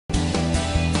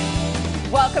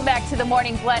Welcome back to the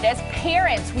Morning Blend. As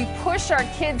parents, we push our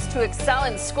kids to excel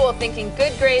in school, thinking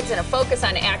good grades and a focus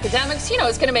on academics,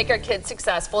 is going to make our kids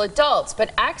successful adults.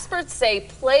 But experts say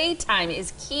playtime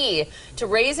is key to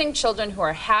raising children who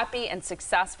are happy and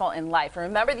successful in life. And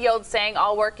remember the old saying,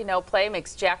 all work and no play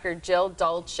makes Jack or Jill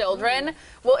dull children?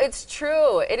 Well, it's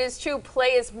true. It is true.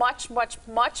 Play is much, much,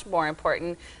 much more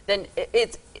important than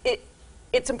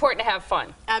it's important to have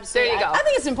fun. Absolutely. There you go. I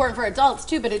think it's important for adults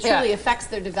too, but it truly affects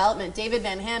their development. David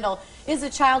Van Handel is a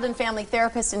child and family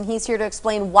therapist, and he's here to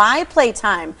explain why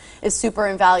playtime is super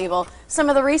invaluable, some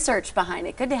of the research behind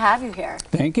it. Good to have you here.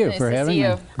 Thank you for having me.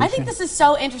 I think this is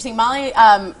so interesting. Molly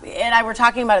and I were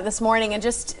talking about it this morning and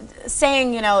just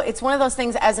saying, it's one of those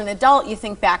things as an adult you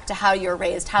think back to how you're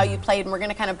raised, how you played, and we're going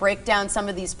to kind of break down some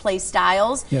of these play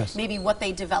styles, maybe what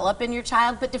they develop in your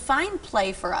child, but define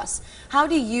play for us. How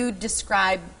do you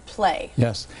describe play?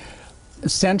 Yes.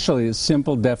 Essentially, a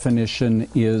simple definition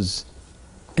is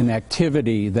an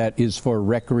activity that is for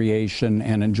recreation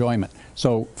and enjoyment.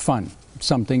 So fun,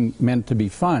 something meant to be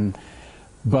fun,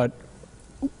 but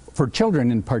for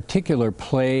children in particular,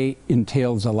 play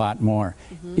entails a lot more.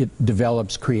 It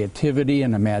develops creativity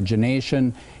and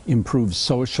imagination, improves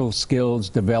social skills,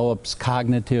 develops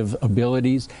cognitive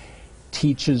abilities,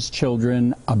 teaches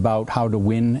children about how to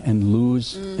win and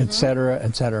lose, etc.,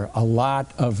 etc. A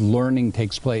lot of learning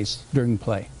takes place during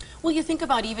play. Well, you think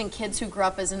about even kids who grew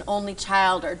up as an only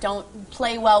child or don't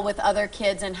play well with other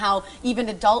kids, and how even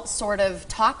adults sort of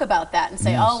talk about that and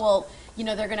say, oh, well,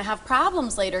 they're going to have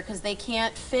problems later because they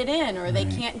can't fit in, or they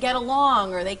can't get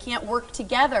along, or they can't work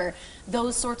together.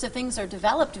 Those sorts of things are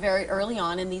developed very early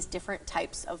on in these different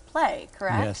types of play,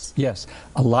 correct? Yes, yes.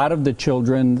 A lot of the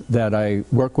children that I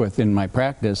work with in my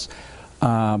practice,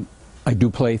 I do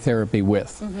play therapy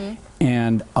with.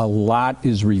 And a lot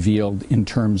is revealed in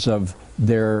terms of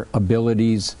their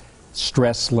abilities,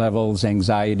 stress levels,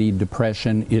 anxiety,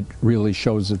 depression. It really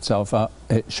shows itself up.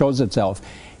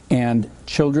 And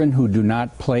children who do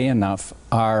not play enough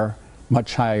are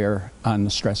much higher on the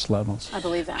stress levels. I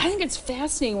believe that. I think it's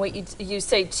fascinating what you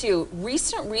say too.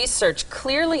 Recent research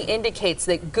clearly indicates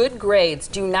that good grades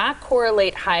do not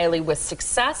correlate highly with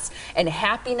success and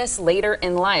happiness later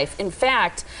in life. In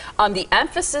fact, the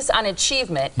emphasis on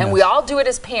achievement, and we all do it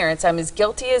as parents, I'm as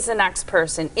guilty as the next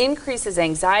person, increases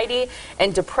anxiety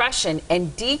and depression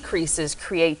and decreases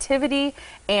creativity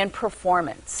and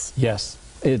performance. Yes,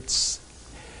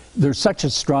 there's such a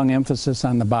strong emphasis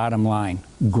on the bottom line,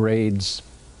 grades,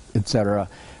 etc.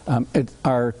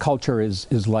 Our culture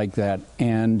is like that,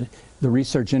 and the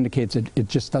research indicates it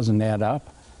just doesn't add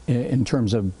up in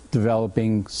terms of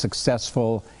developing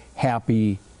successful,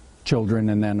 happy children,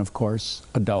 and then, of course,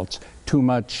 adults. Too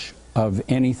much of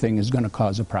anything is going to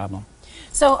cause a problem.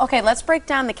 So, okay, let's break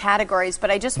down the categories,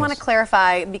 but I just want to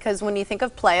clarify, because when you think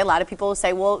of play, a lot of people will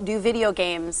say, well, do video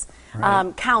games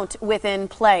count within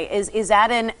play? Is that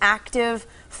an active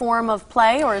form of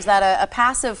play, or is that a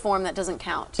passive form that doesn't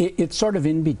count? It's sort of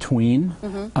in between,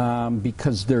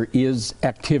 because there is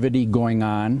activity going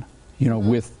on,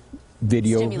 with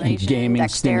video and gaming.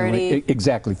 Dexterity.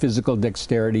 Exactly, physical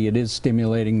dexterity. It is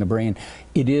stimulating the brain.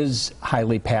 It is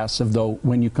highly passive, though,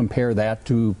 when you compare that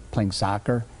to playing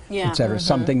soccer, etc.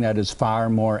 Something that is far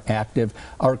more active.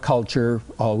 Our culture,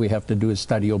 all we have to do is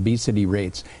study obesity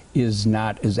rates, is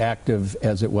not as active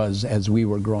as it was as we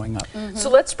were growing up. So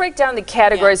let's break down the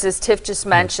categories as Tiff just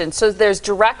mentioned. So there's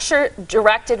directed,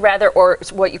 or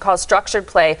what you call structured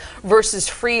play versus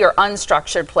free or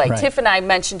unstructured play. Tiff and I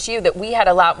mentioned to you that we had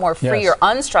a lot more free or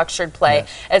unstructured play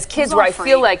as kids, where I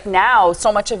feel like now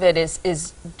so much of it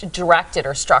is directed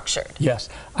or structured. Yes,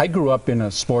 I grew up in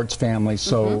a sports family,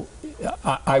 so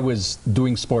I was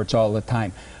doing sports all the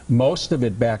time. Most of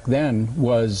it back then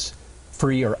was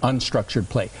free or unstructured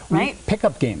play.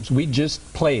 Pickup games. We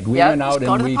just played. We went out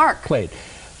and we played.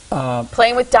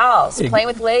 Playing with dolls, playing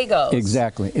with Legos.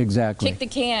 Exactly, exactly. Kick the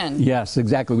can. Yes,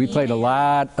 exactly. We played a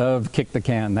lot of kick the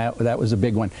can. That was a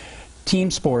big one. Team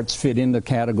sports fit in the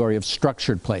category of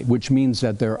structured play, which means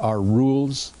that there are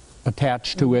rules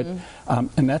attached to it,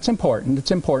 and that's important. It's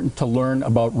important to learn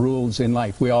about rules in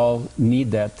life. We all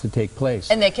need that to take place.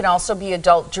 And they can also be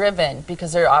adult-driven,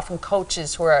 because there are often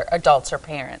coaches who are adults or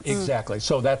parents. Exactly.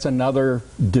 So that's another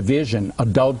division,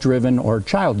 adult-driven or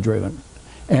child-driven.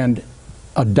 And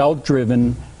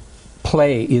adult-driven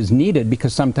play is needed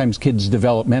because sometimes kids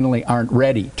developmentally aren't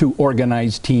ready to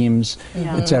organize teams,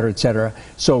 et cetera, et cetera.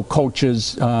 So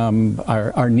coaches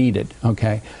are needed,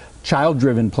 okay?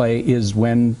 Child-driven play is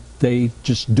when they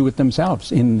just do it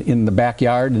themselves in the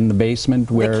backyard, in the basement,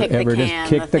 wherever it is.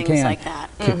 Kick the can. Like that.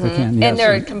 Kick the can. Yes. And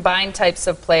there are combined types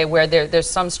of play where there's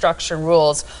some structure and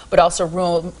rules, but also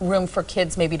room for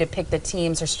kids maybe to pick the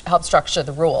teams or help structure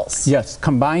the rules. Yes,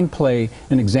 combined play,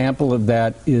 an example of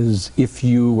that is if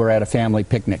you were at a family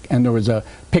picnic and there was a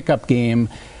pickup game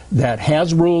that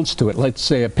has rules to it. Let's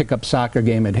say a pickup soccer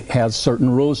game, it has certain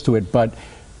rules to it, but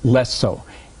less so.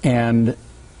 And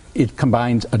it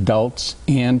combines adults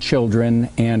and children,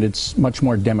 and it's much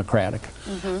more democratic.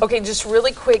 Okay, just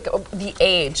really quick, the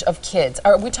age of kids.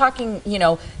 Are we talking,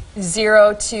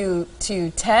 0 to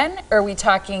 10, or are we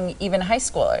talking even high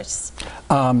schoolers?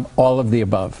 All of the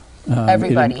above.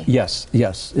 Everybody? Yes,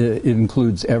 it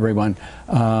includes everyone.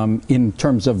 In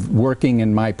terms of working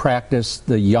in my practice,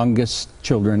 the youngest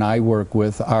children I work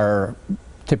with are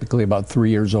typically about 3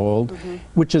 years old,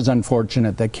 which is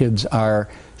unfortunate that kids are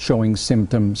showing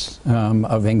symptoms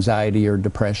of anxiety or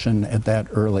depression at that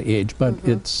early age, but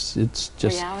it's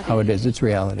just reality. how it is. It's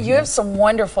reality. You have some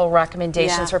wonderful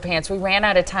recommendations for parents. We ran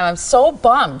out of time. I'm so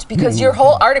bummed because your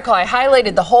whole article, I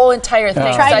highlighted the whole entire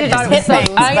thing. Tried to just hit things.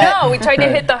 I know, we tried to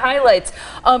hit the highlights.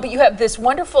 But you have this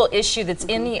wonderful issue that's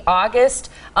in the August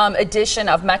edition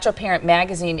of Metro Parent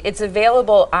Magazine. It's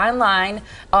available online.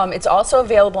 It's also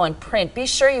available in print. Be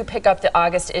sure you pick up the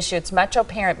August issue. It's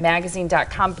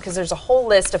metroparentmagazine.com because there's a whole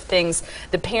list of things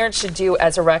that parents should do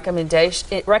as a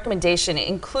recommendation,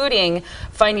 including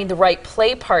finding the right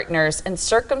play partners, and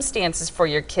circumstances for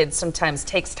your kids sometimes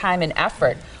takes time and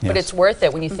effort, but it's worth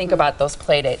it when you think about those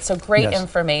play dates. So great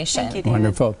information. Thank you, David.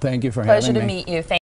 Wonderful. Thank you for having me. Pleasure to meet you.